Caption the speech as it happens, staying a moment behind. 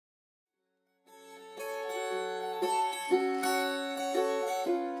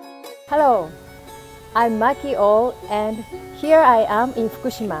Hello, I'm Maki O and here I am in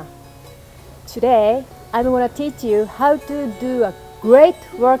Fukushima. Today, I'm going to teach you how to do a great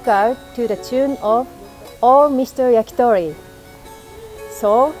workout to the tune of Oh Mr. Yakitori.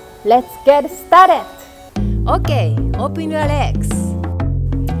 So, let's get started! Okay, open your legs.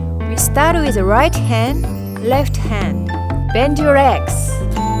 We start with the right hand, left hand. Bend your legs.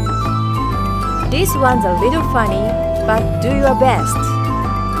 This one's a little funny, but do your best.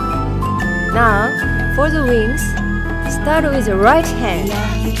 Now, for the wings, start with the right hand.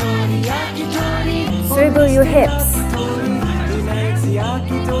 Swivel your hips.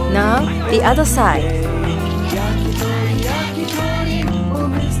 Now, the other side.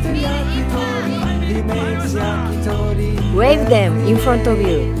 Wave them in front of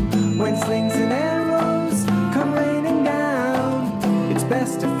you. When slings and arrows come raining down, it's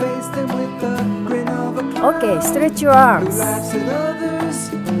best to face them with a grin of a clown. Okay, stretch your arms. Laughs at others,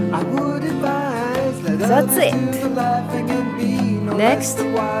 I would advise, let That's others it. do the laughing and be no Next, less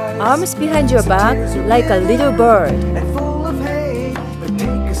the wise. arms behind your back like a little bird. And full of hate, but take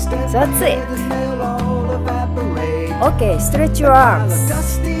a step That's ahead it. and they'll all evaporate. Okay, stretch your arms.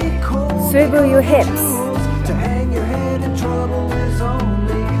 Dusty, cold, Swivel your hips. to hang your head in trouble is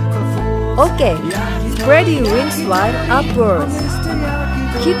only for fools. Okay, spread your wings wide upwards.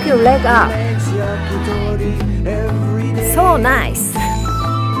 Keep your leg up. So nice!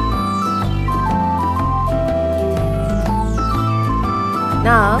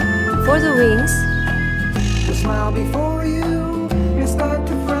 Now, for the wings, You smile before you start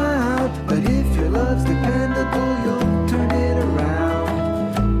to frown. But if your love's dependable, you'll turn it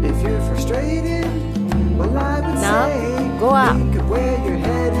around. If you're frustrated, well, I would Now, say go up. think of where you're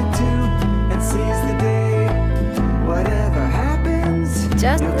headed to and seize the day. Whatever happens,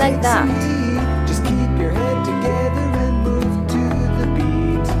 just you'll like take some that. heed. Just keep your head together and move to the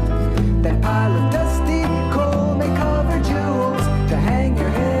beat. That pile of dusty coal may cover jewels. To hang your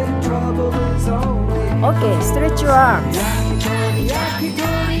head in trouble is only Okay, stretch your arms. Yakitori,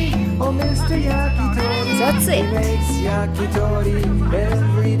 yakitori, oh Mr. Yakitori. That's it. He makes yakitori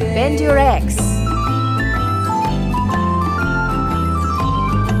every day. Bend your legs.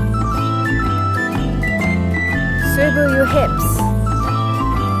 Swivel your hips.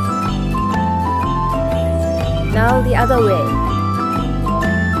 Now the other way.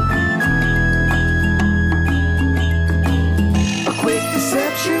 A quick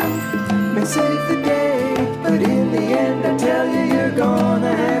deception may save the day, but in the end I tell you you're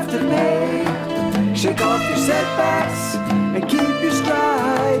gonna have to pay. Shake off your setbacks and keep your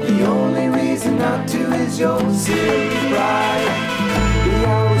stride. The only reason not to is your silly pride. The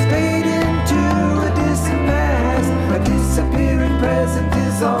hours fade into a distant past. A disappearing present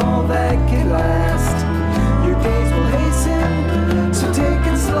is all that can last. Your days will hasten, so take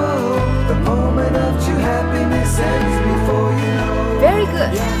it slow. The moment of true happiness ends before you know. Very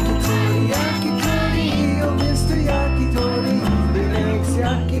good. Yakitori, yakitori, oh Mr. Yakitori. He makes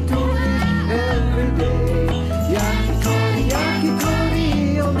yakitori every day. Yakitori, yakitori,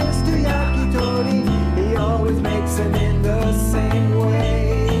 oh Mr. Yakitori. He always makes them in the same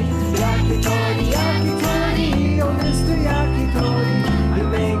way. Yakitori, yakitori, oh Mr. Yakitori. He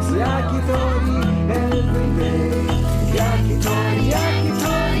makes yakitori every day. Yakitori,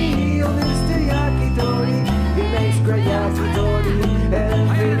 yakitori, oh Mr. Yakitori. He makes great yakitori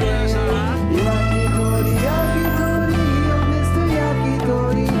every day. Yakitori, yakitori, oh Mr.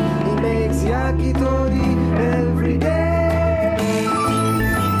 Yakitori. He makes yakitori every day.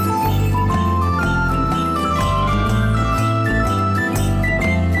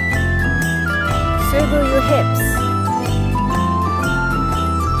 Swivel your hips.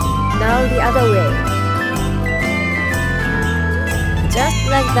 Now the other way. Just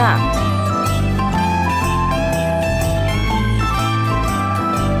like that.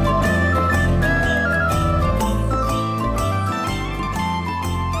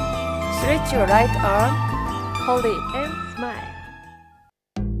 Stretch your right arm, hold it and